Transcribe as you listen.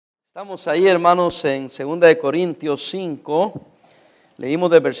Estamos ahí, hermanos, en 2 de Corintios 5.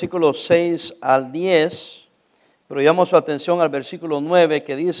 Leímos del versículo 6 al 10, pero llamamos su atención al versículo 9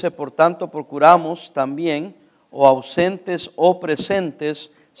 que dice: por tanto procuramos también, o ausentes o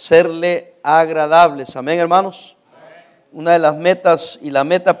presentes, serle agradables. Amén, hermanos. Una de las metas y la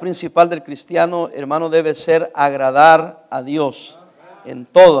meta principal del cristiano, hermano, debe ser agradar a Dios en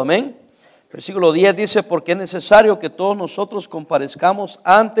todo. Amén. Versículo 10 dice: porque es necesario que todos nosotros comparezcamos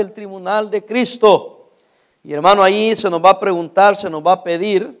ante el tribunal de Cristo. Y hermano, ahí se nos va a preguntar, se nos va a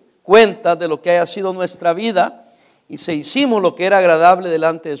pedir cuenta de lo que haya sido nuestra vida y si hicimos lo que era agradable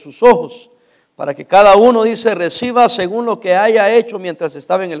delante de sus ojos, para que cada uno, dice, reciba según lo que haya hecho mientras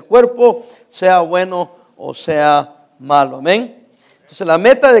estaba en el cuerpo, sea bueno o sea malo. Amén. Entonces la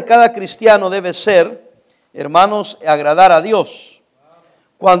meta de cada cristiano debe ser, hermanos, agradar a Dios.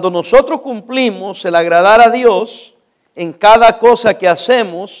 Cuando nosotros cumplimos el agradar a Dios en cada cosa que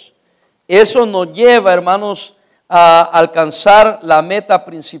hacemos, eso nos lleva, hermanos, a alcanzar la meta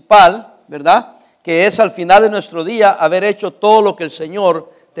principal, ¿verdad? Que es al final de nuestro día haber hecho todo lo que el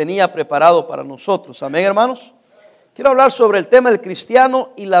Señor tenía preparado para nosotros. Amén, hermanos. Quiero hablar sobre el tema del cristiano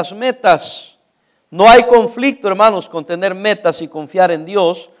y las metas. No hay conflicto, hermanos, con tener metas y confiar en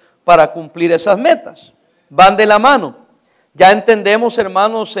Dios para cumplir esas metas. Van de la mano. Ya entendemos,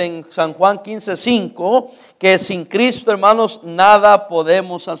 hermanos, en San Juan 15:5, que sin Cristo, hermanos, nada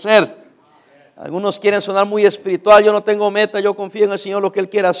podemos hacer. Algunos quieren sonar muy espiritual: yo no tengo meta, yo confío en el Señor, lo que Él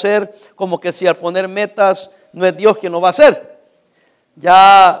quiere hacer, como que si al poner metas no es Dios quien lo va a hacer.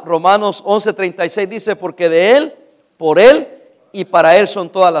 Ya Romanos 11:36 dice: porque de Él, por Él y para Él son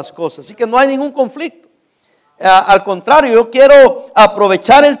todas las cosas. Así que no hay ningún conflicto. Al contrario, yo quiero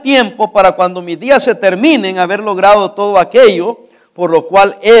aprovechar el tiempo para cuando mis días se terminen, haber logrado todo aquello por lo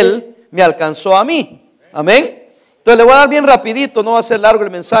cual Él me alcanzó a mí. Amén. Entonces le voy a dar bien rapidito, no va a ser largo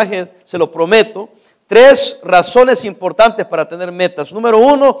el mensaje, se lo prometo. 3 razones importantes para tener metas. Número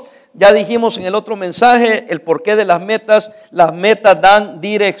 1, ya dijimos en el otro mensaje el porqué de las metas. Las metas dan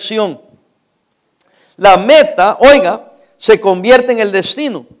dirección. La meta, oiga, se convierte en el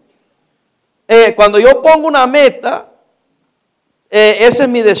destino. Cuando yo pongo una meta, ese es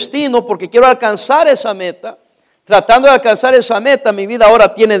mi destino porque quiero alcanzar esa meta. Tratando de alcanzar esa meta, mi vida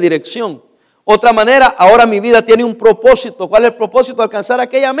ahora tiene dirección. Otra manera, ahora mi vida tiene un propósito. ¿Cuál es el propósito? Alcanzar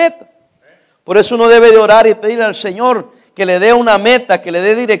aquella meta. Por eso uno debe de orar y pedirle al Señor que le dé una meta, que le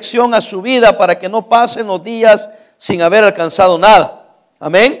dé dirección a su vida para que no pasen los días sin haber alcanzado nada.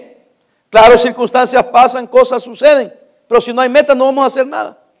 Amén. Claro, circunstancias pasan, cosas suceden, pero si no hay meta no vamos a hacer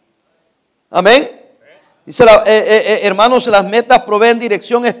nada. Amén. Dice, hermanos, las metas proveen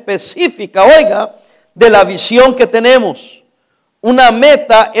dirección específica, oiga, de la visión que tenemos. Una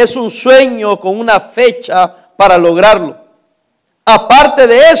meta es un sueño con una fecha para lograrlo. Aparte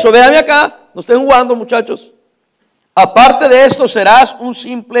de eso, véanme acá, no estén jugando, muchachos. Aparte de esto, serás un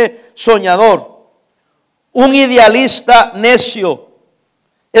simple soñador, un idealista necio.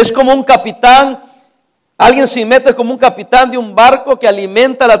 Es como un capitán. Alguien sin meta es como un capitán de un barco que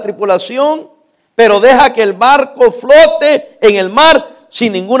alimenta la tripulación, pero deja que el barco flote en el mar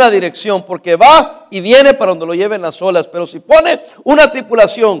sin ninguna dirección, porque va y viene para donde lo lleven las olas. Pero si pone una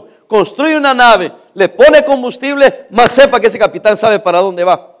tripulación, construye una nave, le pone combustible, más sepa que ese capitán sabe para dónde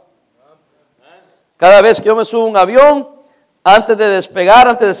va. Cada vez que yo me subo a un avión, antes de despegar,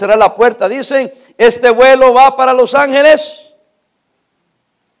 antes de cerrar la puerta, dicen: este vuelo va para Los Ángeles.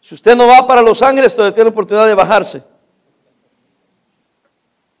 Si usted no va para Los Ángeles, todavía tiene oportunidad de bajarse.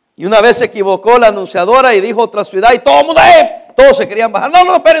 Y una vez se equivocó la anunciadora y dijo otra ciudad y todo el mundo, todos se querían bajar.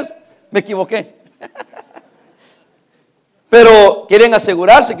 No, espérense, me equivoqué. Pero quieren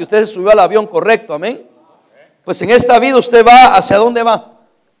asegurarse que usted se subió al avión correcto, amén. Pues en esta vida usted va, ¿hacia dónde va?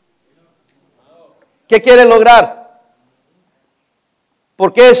 ¿Qué quiere lograr?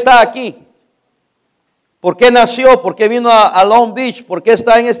 ¿Por qué está aquí? ¿Por qué nació? ¿Por qué vino a Long Beach? ¿Por qué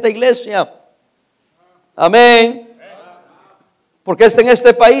está en esta iglesia? Amén. ¿Por qué está en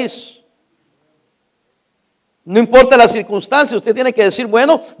este país? No importa las circunstancias, usted tiene que decir: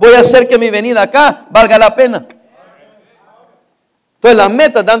 bueno, voy a hacer que mi venida acá valga la pena. Entonces las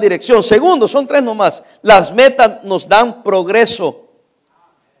metas dan dirección. Segundo, son 3 nomás. Las metas nos dan progreso.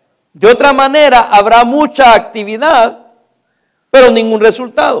 De otra manera, habrá mucha actividad, pero ningún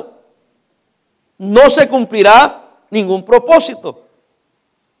resultado. No se cumplirá ningún propósito.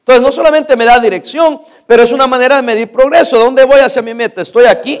 Entonces no solamente me da dirección, pero es una manera de medir progreso. ¿Dónde voy hacia mi meta? ¿Estoy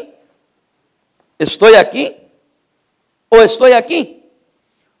aquí? ¿Estoy aquí? ¿O estoy aquí?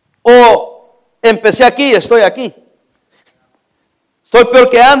 ¿O empecé aquí y estoy aquí? Estoy peor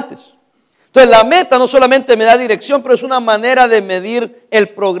que antes. Entonces la meta no solamente me da dirección, pero es una manera de medir el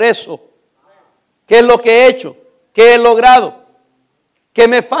progreso. ¿Qué es lo que he hecho? ¿Qué he logrado? ¿Qué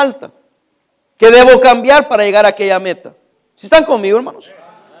me falta? ¿Qué debo cambiar para llegar a aquella meta? ¿Sí están conmigo, hermanos?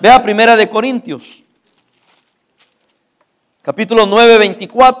 Vea Primera de Corintios, capítulo 9,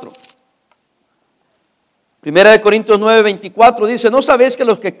 24. Primera de Corintios 9, 24 dice: ¿no sabéis que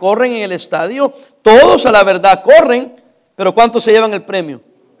los que corren en el estadio, todos a la verdad corren, pero cuántos se llevan el premio?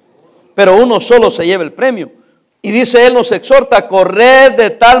 Pero uno solo se lleva el premio. Y dice él, nos exhorta: corred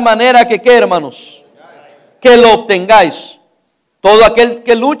de tal manera que, ¿qué, hermanos? Que lo obtengáis. Todo aquel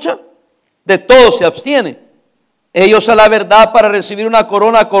que lucha, de todo se abstiene. Ellos a la verdad para recibir una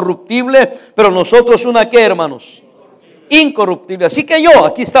corona corruptible, pero nosotros una, ¿qué, hermanos? Incorruptible. Así que yo,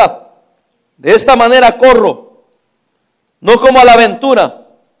 aquí está, de esta manera corro, no como a la aventura.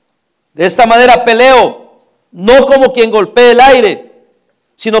 De esta manera peleo, no como quien golpea el aire,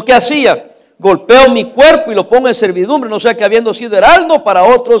 sino que hacía, golpeo mi cuerpo y lo pongo en servidumbre, no sea que habiendo sido heraldo para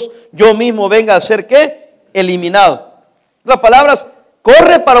otros, yo mismo venga a ser, ¿qué? Eliminado. En otras palabras,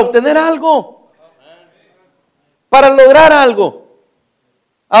 corre para obtener algo, para lograr algo.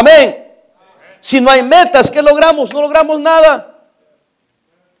 Amén. Si no hay metas, ¿qué logramos? No logramos nada.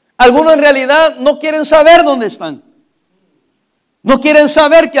 Algunos en realidad no quieren saber dónde están. No quieren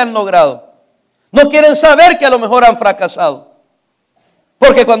saber que han logrado. No quieren saber que a lo mejor han fracasado.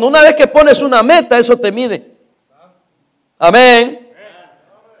 Porque cuando una vez que pones una meta, eso te mide. Amén.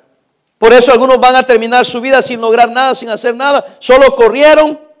 Por eso algunos van a terminar su vida sin lograr nada, sin hacer nada. Solo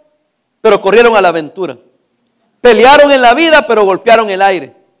corrieron, pero corrieron a la aventura. Pelearon en la vida, pero golpearon el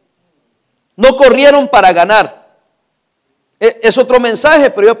aire. No corrieron para ganar. Es otro mensaje,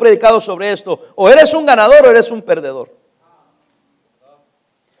 pero yo he predicado sobre esto. O eres un ganador o eres un perdedor.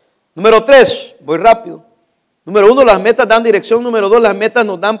 Número 3, voy rápido. Número 1, las metas dan dirección. Número 2, las metas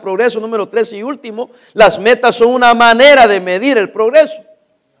nos dan progreso. Número 3 y último, las metas son una manera de medir el progreso.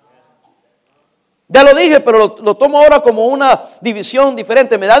 Ya lo dije, pero lo tomo ahora como una división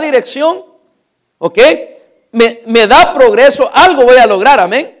diferente. Me da dirección, ¿ok? Me da progreso, algo voy a lograr,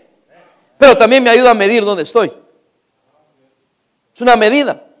 amén. Pero también me ayuda a medir dónde estoy. Es una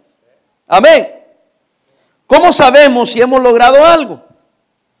medida, amén. ¿Cómo sabemos si hemos logrado algo?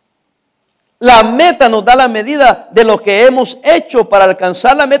 La meta nos da la medida de lo que hemos hecho para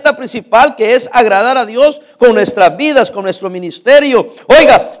alcanzar la meta principal, que es agradar a Dios con nuestras vidas, con nuestro ministerio.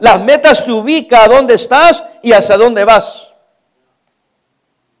 Oiga, las metas te ubican a dónde estás y hacia dónde vas.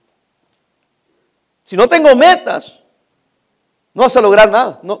 Si no tengo metas, no vas a lograr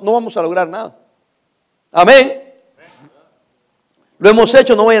nada, no vamos a lograr nada. Amén. Lo hemos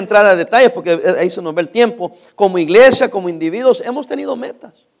hecho, no voy a entrar a detalles porque ahí se nos ve el tiempo. Como iglesia, como individuos, hemos tenido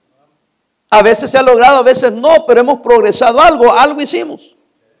metas. A veces se ha logrado, a veces no, pero hemos progresado algo hicimos.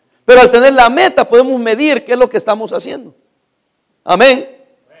 Pero al tener la meta podemos medir qué es lo que estamos haciendo. Amén.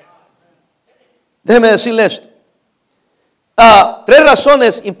 Déjeme decirle esto. 3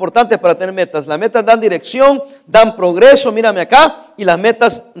 razones importantes para tener metas. Las metas dan dirección, dan progreso, mírame acá, y las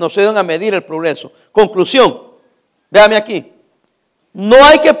metas nos ayudan a medir el progreso. Conclusión, véame aquí. No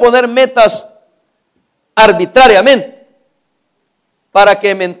hay que poner metas arbitrariamente. Para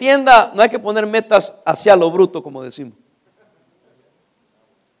que me entienda, no hay que poner metas hacia lo bruto, como decimos.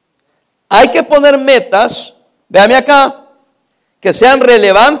 Hay que poner metas, véame acá, que sean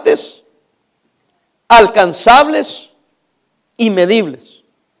relevantes, alcanzables y medibles.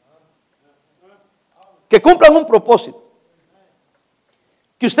 Que cumplan un propósito.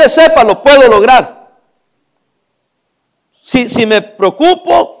 Que usted sepa, lo puedo lograr. Si me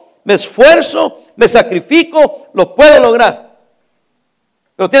preocupo, me esfuerzo, me sacrifico, lo puedo lograr.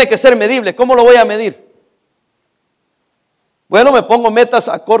 Pero tiene que ser medible. ¿Cómo lo voy a medir? Bueno, me pongo metas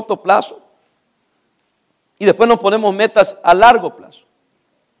a corto plazo y después nos ponemos metas a largo plazo.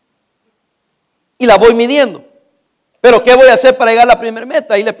 Y la voy midiendo. Pero ¿qué voy a hacer para llegar a la primera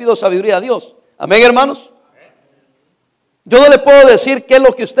meta? Ahí le pido sabiduría a Dios. Amén, hermanos. Yo no le puedo decir qué es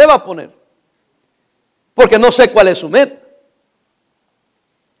lo que usted va a poner, porque no sé cuál es su meta.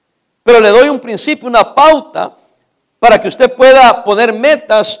 Pero le doy un principio, una pauta, para que usted pueda poner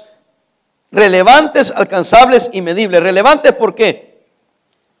metas relevantes, alcanzables y medibles. Relevantes, ¿por qué?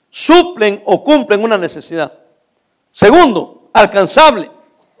 Suplen o cumplen una necesidad. Segundo, alcanzable.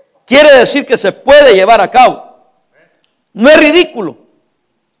 Quiere decir que se puede llevar a cabo. No es ridículo,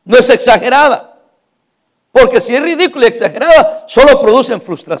 no es exagerada. Porque si es ridículo y exagerada, solo producen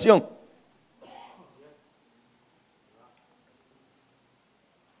frustración.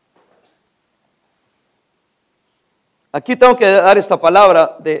 Aquí tengo que dar esta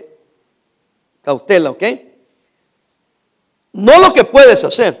palabra de cautela, ¿ok? No lo que puedes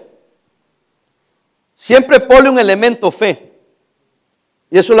hacer, siempre pone un elemento fe.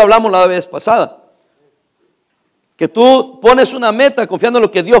 Y eso lo hablamos la vez pasada. Que tú pones una meta confiando en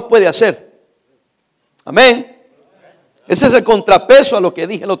lo que Dios puede hacer. Amén. Ese es el contrapeso a lo que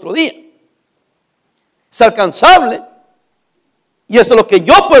dije el otro día. Es alcanzable. Y esto es lo que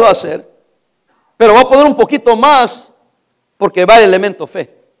yo puedo hacer. Pero voy a poner un poquito más porque va el elemento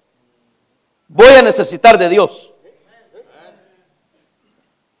fe. Voy a necesitar de Dios.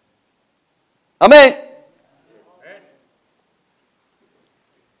 Amén.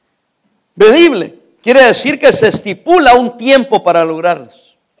 Medible quiere decir que se estipula un tiempo para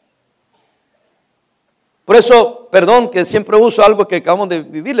lograrlas. Por eso, perdón que siempre uso algo que acabamos de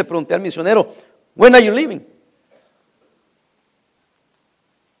vivir, le pregunté al misionero, when are you leaving?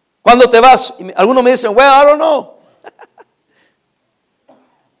 ¿Cuándo te vas? Y algunos me dicen, well, I don't know.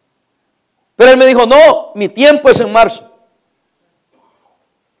 Pero él me dijo, no, mi tiempo es en marzo.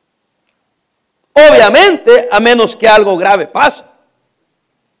 Obviamente, a menos que algo grave pase.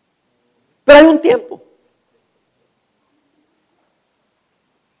 Pero hay un tiempo.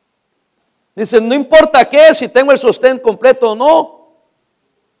 Dice, no importa qué, si tengo el sostén completo o no,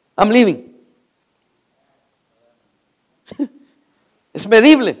 I'm leaving. Es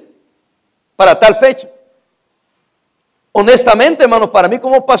medible para tal fecha. Honestamente, hermanos, para mí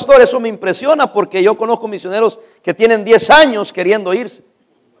como pastor eso me impresiona porque yo conozco misioneros que tienen 10 años queriendo irse.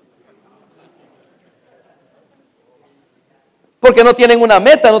 Porque no tienen una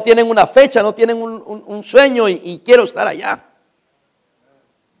meta, no tienen una fecha, no tienen un sueño y quiero estar allá.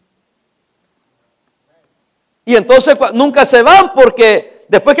 Y entonces nunca se van porque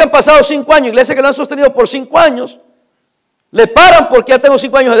después que han pasado 5 años, iglesias que lo han sostenido por 5 años, le paran porque ya tengo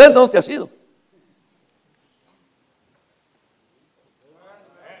 5 años adentro, ¿dónde te has ido?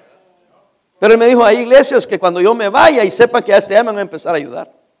 Pero él me dijo, hay iglesias que cuando yo me vaya y sepan que a este año me van a empezar a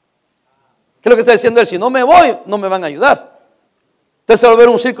ayudar. ¿Qué es lo que está diciendo él? Si no me voy, no me van a ayudar. Entonces se va a volver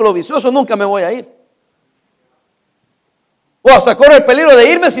un círculo vicioso, nunca me voy a ir. O hasta corro el peligro de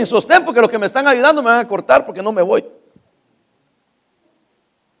irme sin sostén porque los que me están ayudando me van a cortar porque no me voy.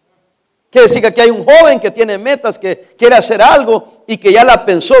 Quiere decir que aquí hay un joven que tiene metas, que quiere hacer algo y que ya la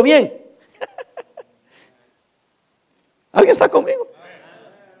pensó bien. ¿Alguien está conmigo?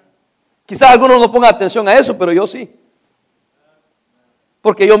 Quizás algunos no pongan atención a eso, pero yo sí.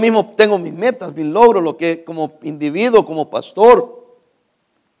 Porque yo mismo tengo mis metas, mis logros, lo que como individuo, como pastor,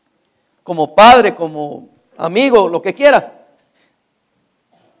 como padre, como amigo, lo que quiera.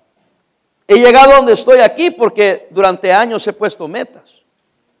 He llegado a donde estoy aquí porque durante años he puesto metas.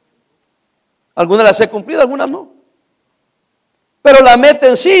 Algunas las he cumplido, algunas no. Pero la meta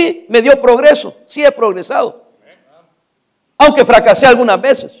en sí me dio progreso, sí he progresado. Aunque fracasé algunas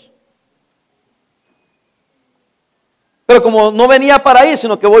veces. Pero como no venía para ahí,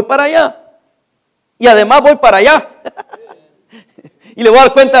 sino que voy para allá. Y además voy para allá. Y le voy a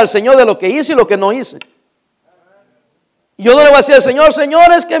dar cuenta al Señor de lo que hice y lo que no hice. Y yo no le voy a decir al Señor,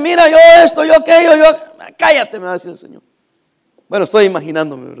 Señor, es que mira, yo esto, yo aquello, yo... Cállate, me va a decir el Señor. Bueno, estoy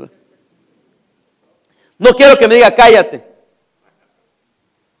imaginándome, ¿verdad? No quiero que me diga, cállate.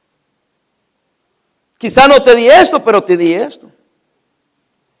 Quizá no te di esto, pero te di esto.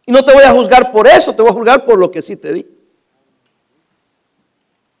 Y no te voy a juzgar por eso, te voy a juzgar por lo que sí te di.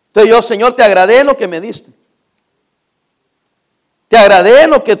 Entonces yo, Señor, te agradé lo que me diste. Te agradé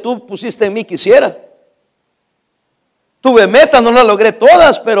lo que tú pusiste en mí quisiera. Tuve metas, no las logré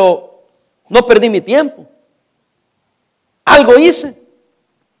todas, pero no perdí mi tiempo. Algo hice.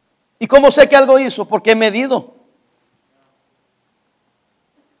 ¿Y cómo sé que algo hizo? Porque he medido.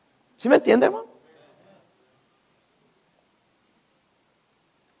 ¿Sí me entiende, hermano?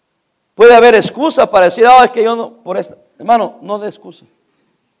 Puede haber excusa para decir, es que yo no, por esta. Hermano, no dé excusa.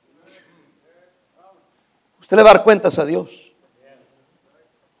 Usted le va a dar cuentas a Dios.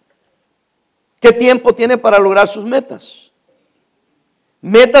 ¿Qué tiempo tiene para lograr sus metas?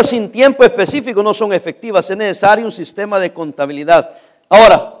 Metas sin tiempo específico no son efectivas. Es necesario un sistema de contabilidad.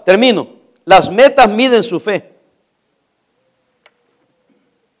 Ahora, termino. Las metas miden su fe.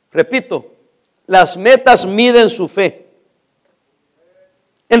 Repito, las metas miden su fe.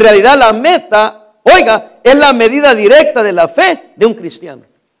 En realidad la meta, oiga, es la medida directa de la fe de un cristiano.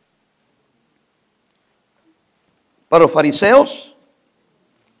 Para los fariseos,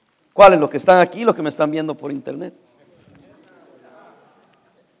 ¿cuáles? Los que están aquí, los que me están viendo por internet.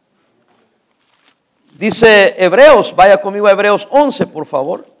 Dice Hebreos, vaya conmigo a Hebreos 11, por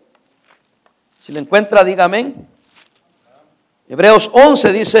favor. Si le encuentra, diga amén. Hebreos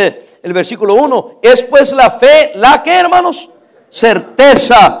 11 dice el versículo 1, es pues la fe, ¿la qué, hermanos?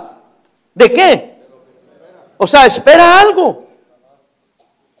 Certeza. ¿De qué? O sea, espera algo.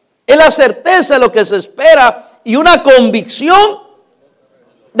 Es la certeza de lo que se espera y una convicción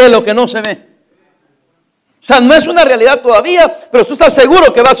de lo que no se ve. O sea, no es una realidad todavía, pero tú estás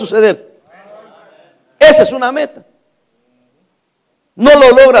seguro que va a suceder. Esa es una meta. No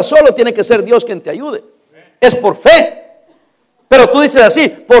lo logras solo, tiene que ser Dios quien te ayude. Es por fe. Pero tú dices así,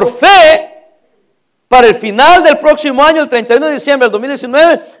 por fe, para el final del próximo año, el 31 de diciembre del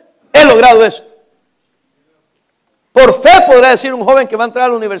 2019, he logrado esto. Por fe podrá decir un joven que va a entrar a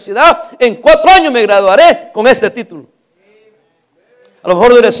la universidad, en 4 años me graduaré con este título. A lo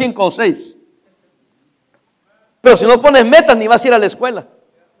mejor dure 5 o 6. Pero si no pones metas, ni vas a ir a la escuela.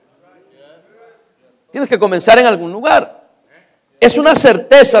 Tienes que comenzar en algún lugar. Es una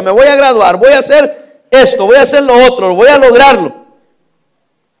certeza, me voy a graduar, voy a hacer esto, voy a hacer lo otro, voy a lograrlo.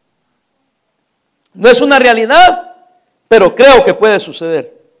 No es una realidad, pero creo que puede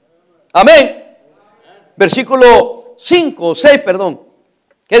suceder. Amén. Versículo 5, 6, perdón.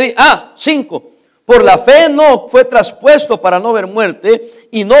 5. Por la fe no fue traspuesto para no ver muerte,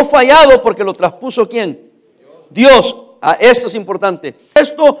 y no fallado porque lo traspuso ¿quién? Dios. Esto es importante.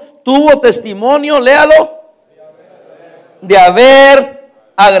 Esto tuvo testimonio, léalo, de haber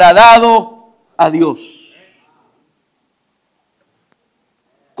agradado a Dios.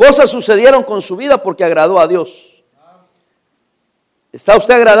 Cosas sucedieron con su vida porque agradó a Dios. ¿Está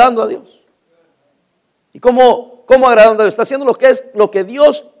usted agradando a Dios? ¿Y cómo agradando a Dios? Está haciendo lo que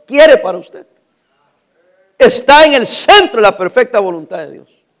Dios quiere para usted. Está en el centro de la perfecta voluntad de Dios.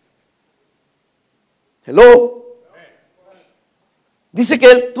 Hello. Dice que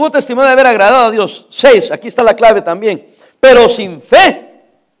él tuvo testimonio de haber agradado a Dios. 6, aquí está la clave también. Pero sin fe,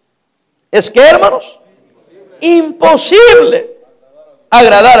 ¿es que, hermanos? Imposible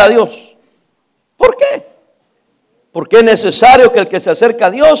agradar a Dios. ¿Por qué? Porque es necesario que el que se acerca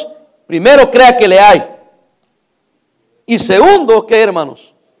a Dios, primero crea que le hay. Y segundo, ¿qué,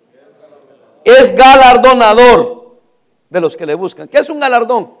 hermanos? Es galardonador de los que le buscan. ¿Qué es un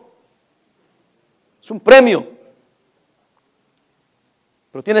galardón? Es un premio.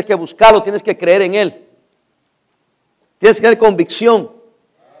 Pero tienes que buscarlo, tienes que creer en Él. Tienes que tener convicción.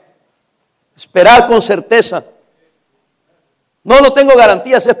 Esperar con certeza. No tengo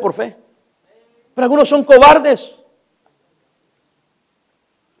garantías, es por fe. Pero algunos son cobardes.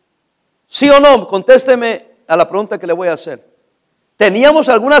 ¿Sí o no? Contésteme a la pregunta que le voy a hacer. ¿Teníamos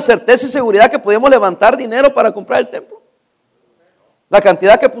alguna certeza y seguridad que podíamos levantar dinero para comprar el templo? ¿La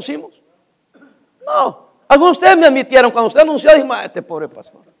cantidad que pusimos? No. Algunos de ustedes me admitieron cuando usted anunció, dije, este pobre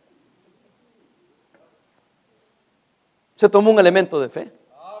pastor. Se tomó un elemento de fe.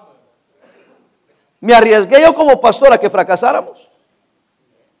 Me arriesgué yo como pastor a que fracasáramos,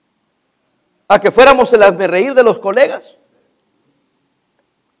 a que fuéramos el hazmerreír de los colegas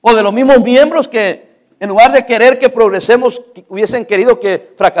o de los mismos miembros que en lugar de querer que progresemos hubiesen querido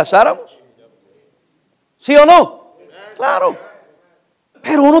que fracasáramos. ¿Sí o no? Claro.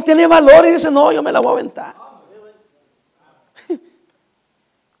 Pero uno tiene valor y dice, no, yo me la voy a aventar.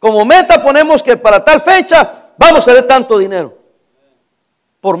 Como meta ponemos que para tal fecha vamos a ver tanto dinero.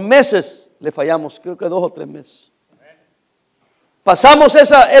 Por meses le fallamos, creo que 2 o 3 meses. Pasamos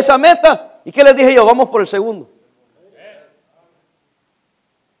esa meta y ¿qué les dije yo? Vamos por el segundo.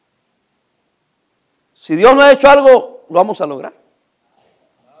 Si Dios no ha hecho algo, lo vamos a lograr.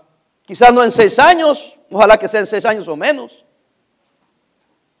 Quizás no en 6 años, ojalá que sean 6 años o menos.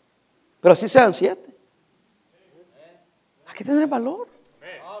 Pero así sean 7. Hay que tener valor.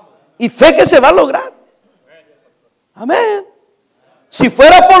 Y fe que se va a lograr. Amén. Si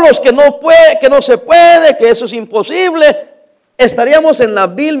fuera por los que no puede, que no se puede, que eso es imposible, estaríamos en la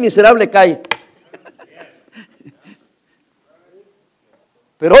vil, miserable calle.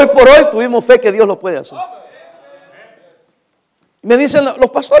 Pero hoy por hoy tuvimos fe que Dios lo puede hacer. Me dicen, los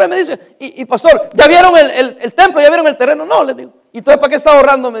pastores me dicen, y pastor, ¿ya vieron el templo? ¿Ya vieron el terreno? No, les digo. ¿Y entonces para qué está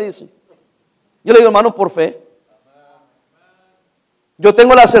ahorrando? Me dicen. Yo le digo, hermano, por fe. Yo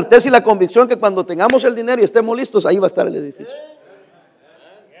tengo la certeza y la convicción que cuando tengamos el dinero y estemos listos, ahí va a estar el edificio.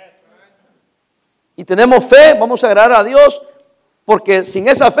 Y tenemos fe, vamos a agradar a Dios, porque sin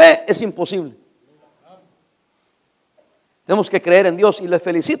esa fe es imposible. Tenemos que creer en Dios y les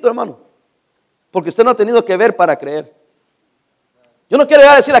felicito, hermano, porque usted no ha tenido que ver para creer. Yo no quiero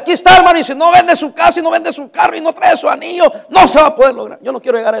llegar a decir, aquí está, hermano, y si no vende su casa y no vende su carro y no trae su anillo, no se va a poder lograr. Yo no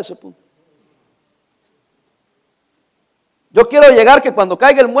quiero llegar a ese punto. Yo quiero llegar que cuando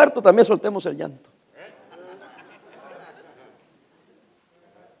caiga el muerto también soltemos el llanto.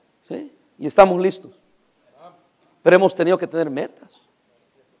 ¿Sí? Y estamos listos. Pero hemos tenido que tener metas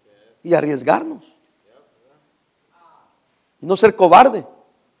y arriesgarnos. Y no ser cobarde,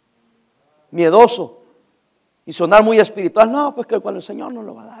 miedoso. y sonar muy espiritual. No, pues que cuando el Señor nos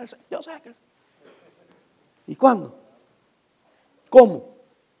lo va a dar, yo sé que. ¿Y cuándo? ¿Cómo?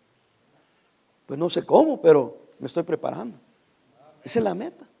 Pues no sé cómo, pero me estoy preparando. Esa es la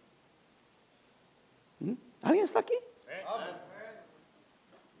meta. ¿Alguien está aquí?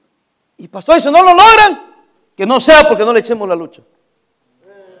 Y pastor, si no lo logran, que no sea porque no le echemos la lucha.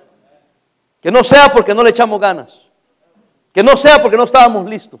 Que no sea porque no le echamos ganas. Que no sea porque no estábamos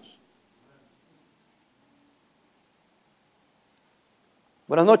listos.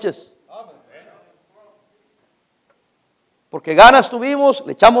 Buenas noches. Porque ganas tuvimos,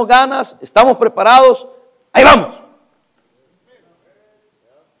 le echamos ganas, estamos preparados, ahí vamos.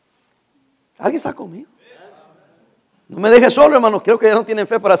 ¿Alguien está conmigo? No me dejes solo, hermano, creo que ya no tienen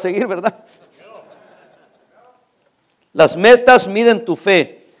fe para seguir, ¿verdad? Las metas miden tu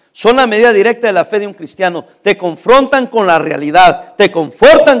fe, son la medida directa de la fe de un cristiano, te confrontan con la realidad, te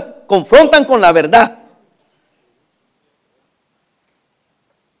confrontan con la verdad.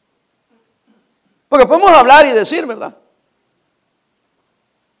 Porque podemos hablar y decir, ¿verdad?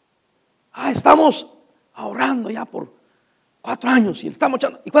 Estamos ahorrando ya por 4 años y estamos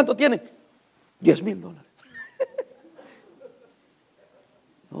echando. ¿Y cuánto tienen? $10,000.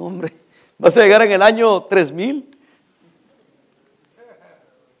 Hombre, vas a llegar en el año 3,000.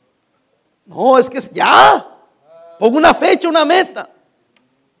 No, es que ya. Pongo una fecha, una meta.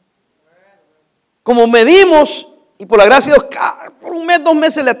 Como medimos, y por la gracia de Dios, por 1 mes, 2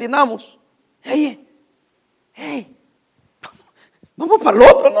 meses le atinamos. Hey, vamos para el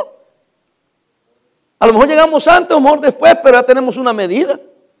otro, ¿no? A lo mejor llegamos antes, a lo mejor después, pero ya tenemos una medida.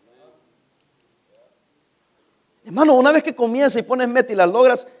 Hermano, una vez que comienzas y pones meta y las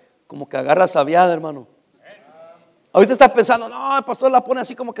logras, como que agarras aviada, hermano. Ahorita estás pensando, no, el pastor la pone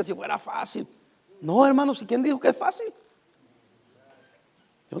así como que si fuera fácil. No, hermano, ¿quién dijo que es fácil? Yo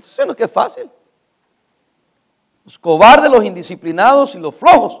no estoy diciendo que es fácil. Los cobardes, los indisciplinados y los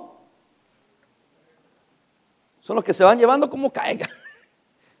flojos son los que se van llevando como caiga.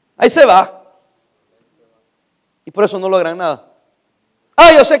 Ahí se va. Y por eso no logran nada.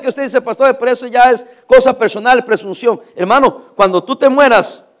 Yo sé que usted dice, pastor, pero eso ya es cosa personal, presunción. Hermano, cuando tú te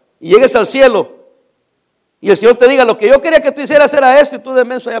mueras y llegues al cielo y el Señor te diga, lo que yo quería que tú hicieras era esto, y tú de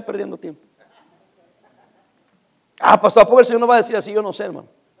menso allá perdiendo tiempo. Pastor, ¿a poco el Señor no va a decir así? Yo no sé, hermano.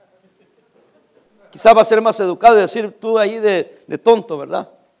 Quizás va a ser más educado y decir tú ahí de tonto, ¿verdad?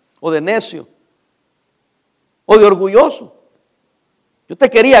 O de necio. O de orgulloso. Yo te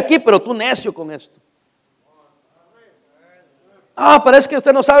quería aquí, pero tú necio con esto. Pero es que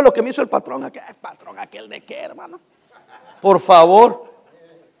usted no sabe lo que me hizo el patrón. ¿El patrón aquel de qué, hermano? Por favor,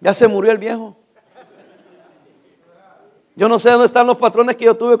 ya se murió el viejo. Yo no sé dónde están los patrones que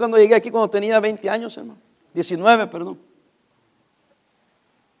yo tuve cuando llegué aquí, cuando tenía 20 años, hermano. 19, perdón.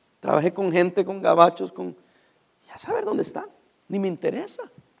 Trabajé con gente, con gabachos, ya saber dónde están. Ni me interesa.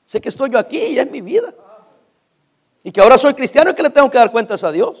 Sé que estoy yo aquí y ya es mi vida. Y que ahora soy cristiano y que le tengo que dar cuentas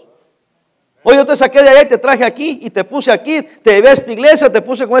a Dios. Hoy yo te saqué de allá y te traje aquí y te puse aquí, te llevé a esta iglesia, te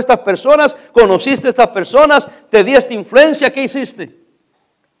puse con estas personas, conociste a estas personas, te di esta influencia, ¿qué hiciste?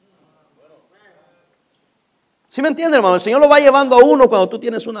 ¿Sí me entiende, hermano? El Señor lo va llevando a uno cuando tú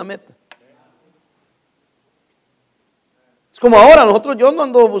tienes una meta. Es como ahora, yo no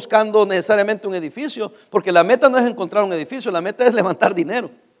ando buscando necesariamente un edificio, porque la meta no es encontrar un edificio, la meta es levantar dinero.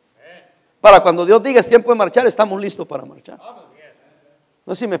 Para cuando Dios diga es tiempo de marchar, estamos listos para marchar.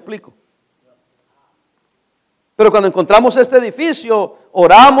 No sé si me explico. Pero cuando encontramos este edificio,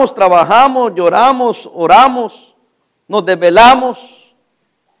 oramos, trabajamos, lloramos, oramos, nos desvelamos.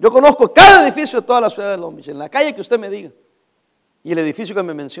 Yo conozco cada edificio de toda la ciudad de Long Beach, en la calle que usted me diga, y el edificio que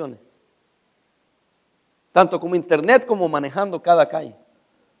me mencione. Tanto como internet como manejando cada calle.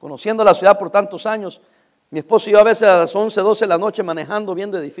 Conociendo la ciudad por tantos años, mi esposo y yo a veces a las 11, 12 de la noche manejando,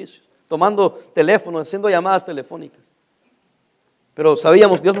 viendo edificios, tomando teléfonos, haciendo llamadas telefónicas. Pero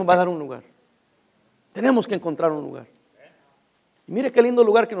sabíamos, Dios nos va a dar un lugar. Tenemos que encontrar un lugar. Y mire qué lindo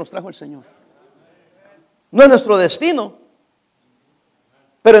lugar que nos trajo el Señor. No es nuestro destino,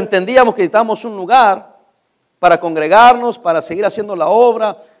 pero entendíamos que necesitábamos un lugar para congregarnos, para seguir haciendo la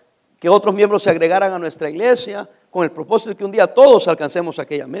obra, que otros miembros se agregaran a nuestra iglesia, con el propósito de que un día todos alcancemos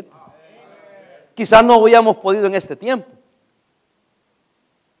aquella meta. Quizás no hubiéramos podido en este tiempo,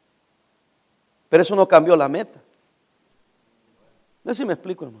 pero eso no cambió la meta. No sé si me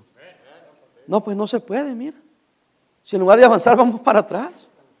explico, hermano. No, pues no se puede, mira. Si en lugar de avanzar vamos para atrás.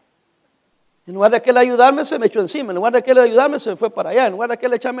 En lugar de aquel ayudarme se me echó encima. En lugar de aquel ayudarme se me fue para allá. En lugar de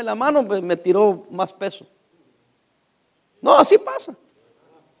aquel echarme la mano pues me tiró más peso. No, así pasa.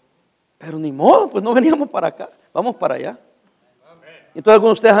 Pero ni modo, pues no veníamos para acá. Vamos para allá. Entonces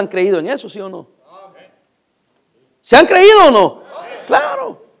algunos de ustedes han creído en eso, ¿sí o no? ¿Se han creído o no?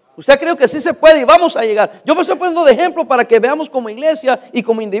 Claro. Usted cree que sí se puede y vamos a llegar. Yo me estoy poniendo de ejemplo para que veamos como iglesia y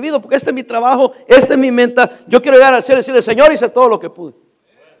como individuo, porque este es mi trabajo, esta es mi meta. Yo quiero llegar al cielo y decirle, Señor, hice todo lo que pude.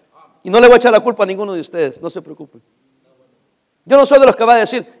 Y no le voy a echar la culpa a ninguno de ustedes, no se preocupen. Yo no soy de los que va a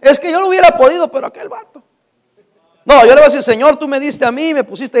decir, es que yo no hubiera podido, pero aquel vato. No, yo le voy a decir, Señor, tú me diste a mí, me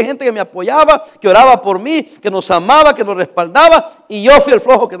pusiste gente que me apoyaba, que oraba por mí, que nos amaba, que nos respaldaba, y yo fui el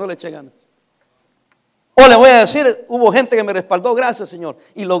flojo que no le eché ganas. O le voy a decir, hubo gente que me respaldó, gracias Señor,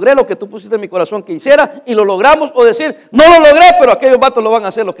 y logré lo que tú pusiste en mi corazón que hiciera, y lo logramos. O decir, no lo logré, pero aquellos vatos lo van a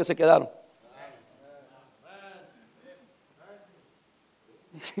hacer los que se quedaron.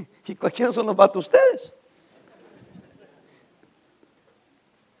 ¿Y quiénes son los vatos? Ustedes.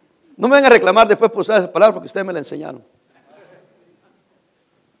 No me vengan a reclamar después por usar esa palabra, porque ustedes me la enseñaron.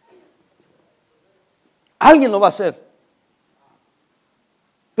 Alguien lo va a hacer.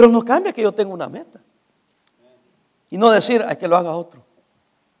 Pero no cambia que yo tenga una meta. Y no decir, hay que lo haga otro.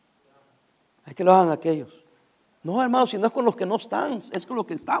 Hay que lo hagan aquellos. No, hermano, si no es con los que no están, es con los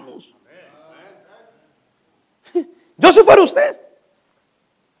que estamos. Yo si fuera usted,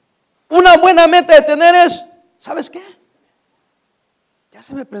 una buena meta de tener es, ¿sabes qué? Ya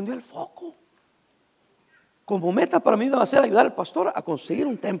se me prendió el foco. Como meta para mí va a ser ayudar al pastor a conseguir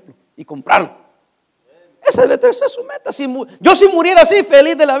un templo y comprarlo. Esa debe ser su meta. Yo si muriera así,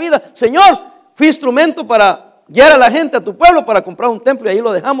 feliz de la vida, Señor, fui instrumento para guiar a la gente a tu pueblo para comprar un templo, y ahí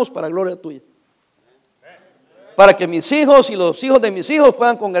lo dejamos para gloria tuya. Para que mis hijos y los hijos de mis hijos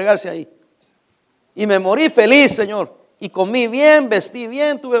puedan congregarse ahí. Y me morí feliz, Señor. Y comí bien, vestí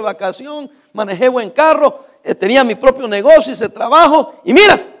bien, tuve vacación, manejé buen carro, tenía mi propio negocio, hice trabajo. Y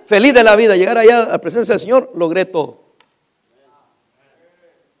mira, feliz de la vida, llegar allá a la presencia del Señor, logré todo.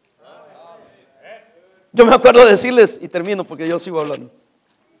 Yo me acuerdo de decirles, y termino porque yo sigo hablando.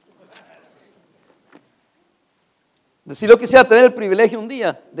 Si yo quisiera tener el privilegio un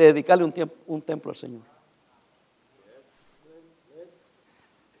día de dedicarle un templo al Señor.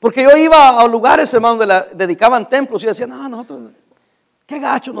 Porque yo iba a lugares, hermano, donde dedicaban templos y decían, no, nosotros, qué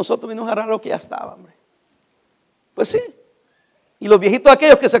gacho, nosotros vinimos a agarrar lo que ya estaba, hombre. Pues sí. Y los viejitos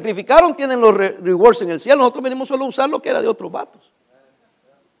aquellos que sacrificaron tienen los rewards en el cielo. Nosotros venimos solo a usar lo que era de otros vatos.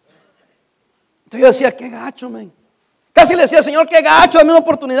 Entonces yo decía, qué gacho, man. Casi le decía, Señor, qué gacho, dame una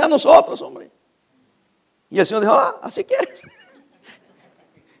oportunidad a nosotros, hombre. Y el Señor dijo, así quieres.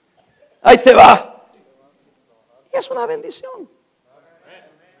 Ahí te va. Y es una bendición.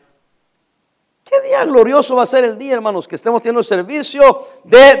 Qué día glorioso va a ser el día, hermanos, que estemos teniendo el servicio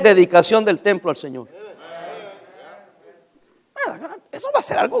de dedicación del templo al Señor. Eso va a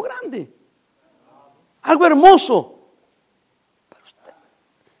ser algo grande. Algo hermoso. Pero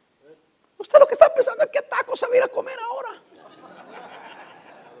usted lo que está pensando es qué tacos se va a ir a comer ahora.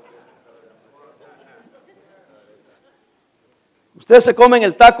 Ustedes se comen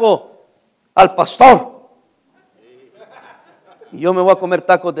el taco al pastor y yo me voy a comer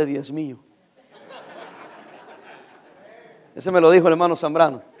tacos de 10 míos. Ese me lo dijo el hermano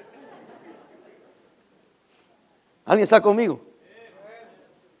Zambrano. ¿Alguien está conmigo?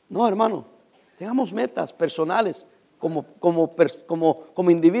 No, hermano, tengamos metas personales como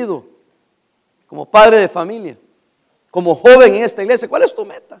individuo, como padre de familia, como joven en esta iglesia. ¿Cuál es tu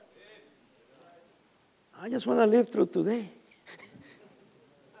meta? I just want to live through today.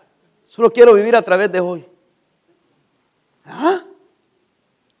 Solo quiero vivir a través de hoy. ¿Ah?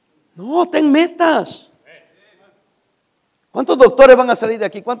 No, ten metas. ¿Cuántos doctores van a salir de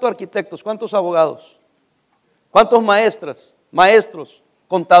aquí? ¿Cuántos arquitectos? ¿Cuántos abogados? ¿Cuántos maestros,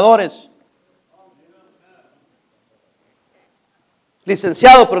 contadores?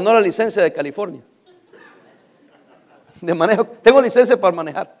 Licenciado, pero no la licencia de California. De manejo. Tengo licencia para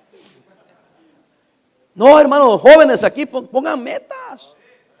manejar. No, hermanos, jóvenes aquí, pongan metas.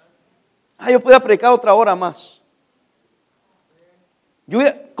 Yo podía predicar otra hora más.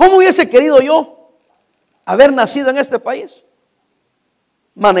 ¿Cómo hubiese querido yo haber nacido en este país?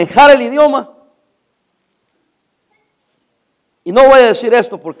 Manejar el idioma. Y no voy a decir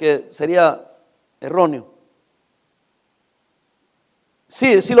esto porque sería erróneo.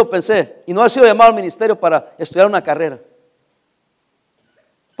 Sí lo pensé. Y no he sido llamado al ministerio para estudiar una carrera.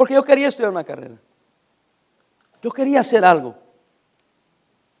 Porque yo quería estudiar una carrera. Yo quería hacer algo.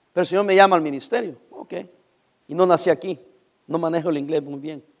 Pero el Señor me llama al ministerio. Ok. Y no nací aquí. No manejo el inglés muy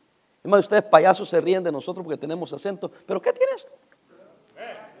bien. Es más, ustedes payasos se ríen de nosotros porque tenemos acento. ¿Pero qué tiene esto?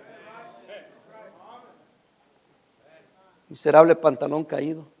 Miserable pantalón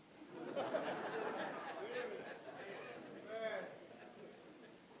caído.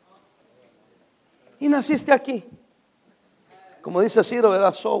 Y naciste aquí. Como dice Ciro,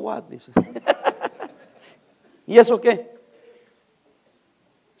 ¿verdad? So what, dice. ¿Y eso qué?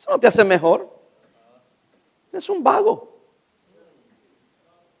 Eso no te hace mejor. Es un vago.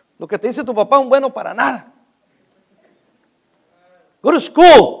 Lo que te dice tu papá es un bueno para nada. Go to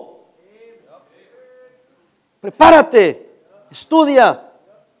school. Prepárate. Estudia.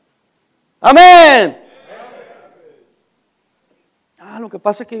 Amén. Lo que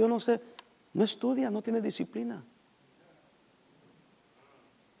pasa es que yo no sé. No estudia, no tiene disciplina.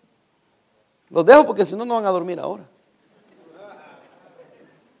 Los dejo porque si no, no van a dormir ahora.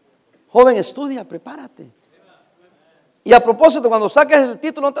 Joven, estudia, prepárate. Y a propósito, cuando saques el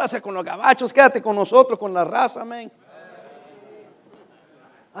título, no te vas a hacer con los gabachos, quédate con nosotros, con la raza, amén.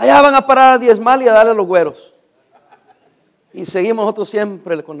 Allá van a parar a diezmal y a darle a los güeros. Y seguimos nosotros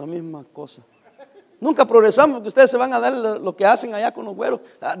siempre con la misma cosa. Nunca progresamos porque ustedes se van a dar lo que hacen allá con los güeros.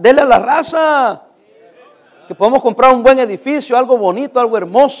 Denle a la raza. Que podemos comprar un buen edificio, algo bonito, algo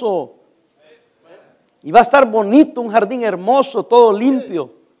hermoso. Y va a estar bonito, un jardín hermoso, todo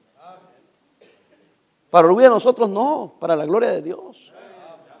limpio. Para el orgullo de nosotros no, para la gloria de Dios.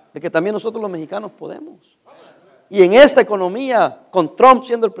 De que también nosotros los mexicanos podemos. Y en esta economía, con Trump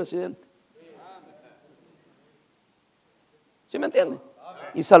siendo el presidente. ¿Sí me entiende?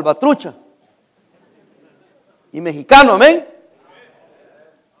 Y salvatrucha. Y mexicano, amén.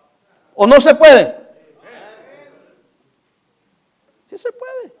 ¿O no se puede? Sí se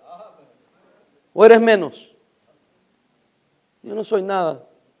puede. ¿O eres menos? Yo no soy nada.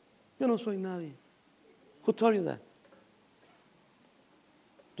 Yo no soy nadie. Who told you that?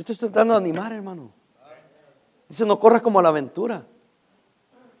 Yo te estoy tratando de animar, hermano. Dice, no corras como a la aventura.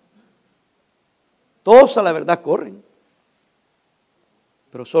 Todos a la verdad corren,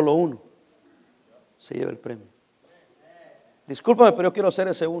 pero solo uno se lleva el premio. Discúlpame, pero yo quiero ser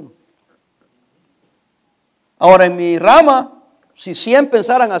ese uno. Ahora, en mi rama, si 100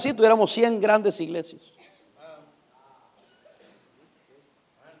 pensaran así, tuviéramos 100 grandes iglesias.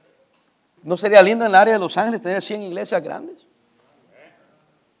 ¿No sería lindo en el área de Los Ángeles tener 100 iglesias grandes?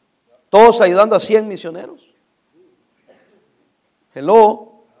 Todos ayudando a 100 misioneros.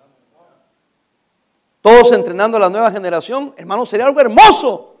 Hello. Todos entrenando a la nueva generación. Hermano, sería algo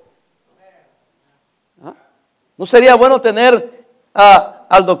hermoso. ¿Ah? ¿No sería bueno tener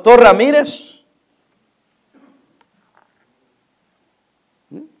al doctor Ramírez?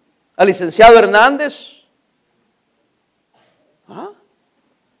 Al licenciado Hernández. ¿Ah?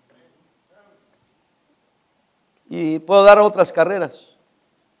 Y puedo dar otras carreras.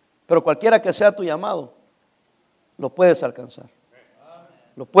 Pero cualquiera que sea tu llamado, lo puedes alcanzar.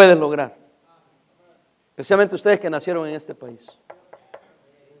 Lo puedes lograr. Especialmente ustedes que nacieron en este país.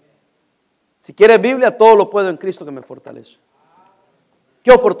 Si quieres Biblia, todo lo puedo en Cristo que me fortalece.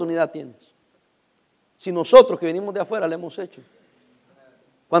 ¿Qué oportunidad tienes? Si nosotros que venimos de afuera le hemos hecho,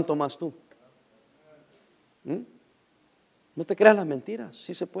 ¿cuánto más tú? No te creas las mentiras,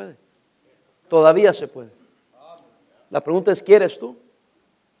 sí se puede. Todavía se puede. La pregunta es, ¿quieres tú?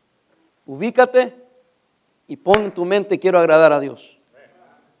 Ubícate y pon en tu mente, quiero agradar a Dios.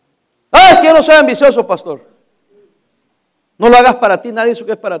 ¡Ah, que yo no soy ambicioso, pastor! No lo hagas para ti, nadie dice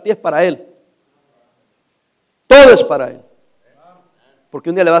que es para ti, es para Él. Todo es para Él. Porque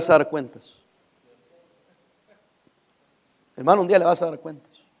un día le vas a dar cuentas. Hermano, un día le vas a dar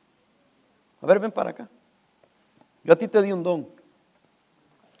cuentas. A ver, ven para acá. Yo a ti te di un don.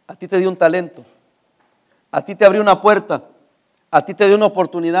 A ti te di un talento. A ti te abrí una puerta. A ti te di una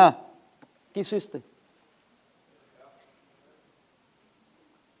oportunidad. ¿Qué hiciste?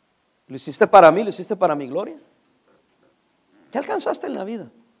 ¿Lo hiciste para mí? ¿Lo hiciste para mi gloria? ¿Qué alcanzaste en la vida?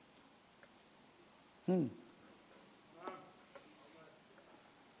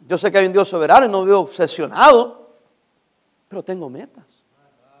 Yo sé que hay un Dios soberano y no vivo obsesionado, pero tengo metas.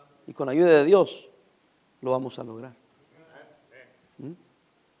 Y con la ayuda de Dios lo vamos a lograr.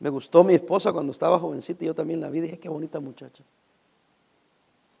 Me gustó mi esposa cuando estaba jovencita y yo también la vi. Dije, qué bonita muchacha.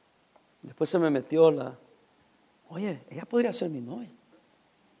 Después se me metió oye, ella podría ser mi novia.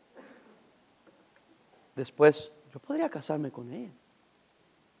 Después, yo podría casarme con ella.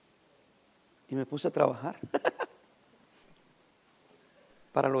 Y me puse a trabajar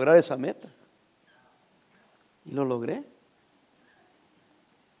para lograr esa meta. Y lo logré.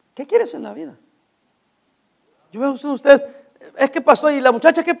 ¿Qué quieres en la vida? Yo veo a ustedes, es que pasó, y la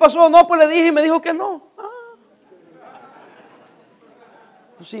muchacha, ¿qué pasó? No, pues le dije y me dijo que no.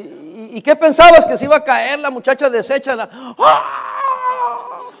 Pues, ¿y qué pensabas? Que se iba a caer la muchacha deshecha.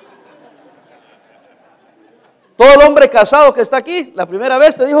 Todo el hombre casado que está aquí, la primera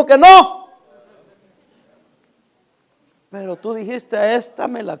vez te dijo que no. Pero tú dijiste, a esta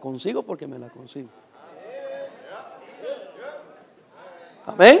me la consigo porque me la consigo.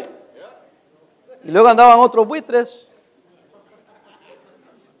 Amén. Y luego andaban otros buitres.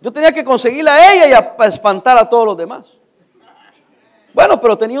 Yo tenía que conseguirla a ella y para espantar a todos los demás. Bueno,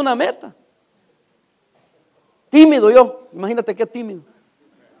 pero tenía una meta. Tímido yo, imagínate qué tímido.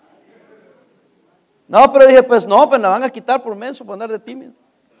 No, pero dije, pues no, pues la van a quitar por menso, por andar de tímido.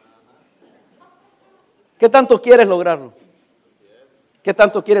 ¿Qué tanto quieres lograrlo? ¿Qué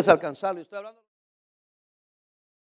tanto quieres alcanzarlo? Y estoy hablando